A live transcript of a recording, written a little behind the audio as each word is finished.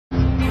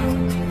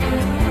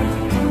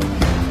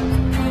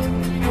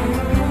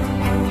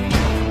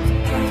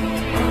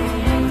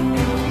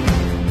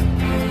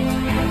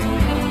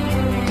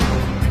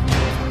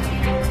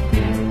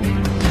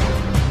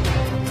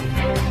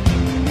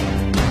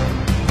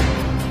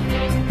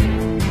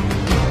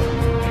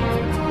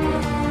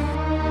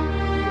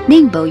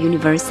Ningbo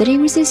University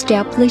was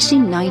established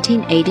in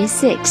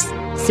 1986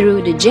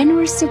 through the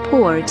generous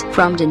support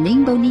from the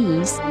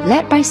Ningbonese,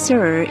 led by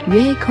Sir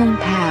Yue Kong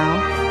Pao.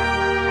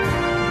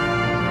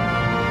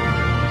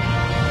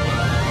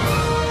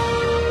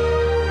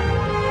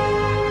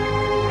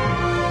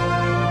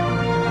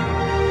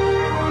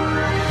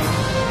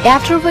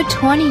 After over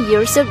 20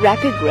 years of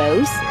rapid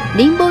growth,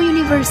 Ningbo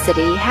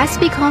University has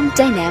become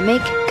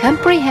dynamic,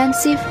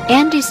 comprehensive,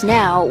 and is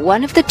now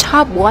one of the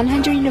top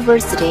 100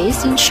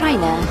 universities in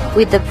China,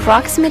 with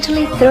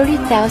approximately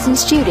 30,000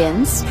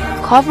 students,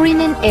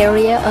 covering an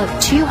area of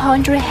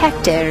 200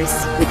 hectares,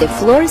 with a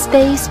floor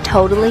space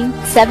totaling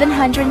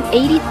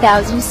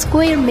 780,000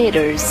 square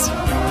meters.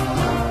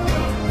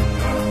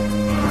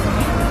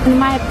 In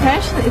my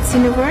impression, it's a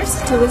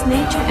university with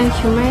nature and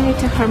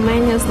humanity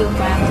harmoniously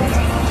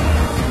blended.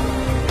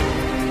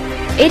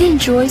 It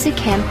enjoys a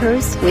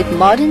campus with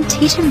modern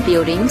teaching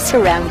buildings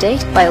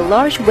surrounded by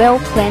large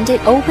well-planted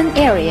open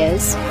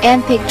areas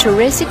and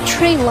picturesque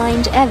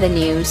tree-lined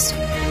avenues.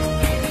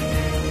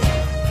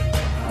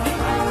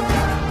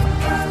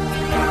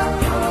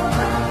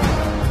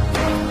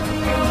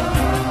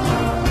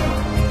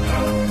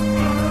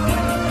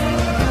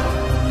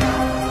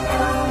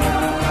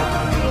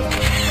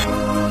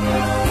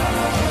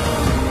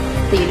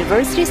 The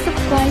university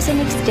supplies an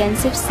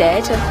extensive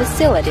set of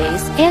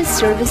facilities and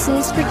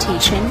services for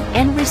teaching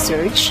and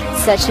research,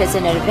 such as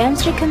an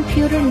advanced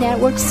computer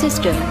network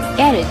system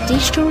and a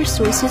digital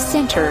resources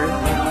center.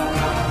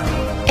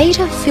 8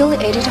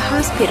 affiliated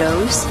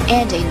hospitals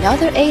and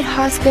another 8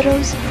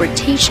 hospitals for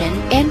teaching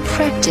and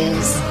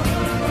practice.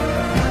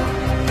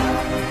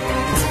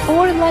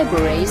 4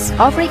 libraries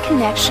offer a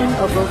collection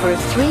of over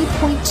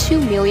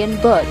 3.2 million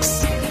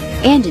books,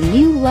 and a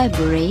new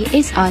library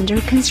is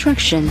under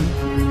construction.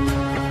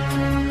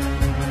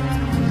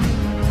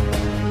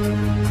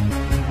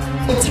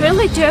 It's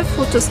really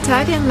joyful to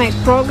study and make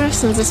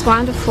progress in this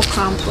wonderful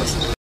campus.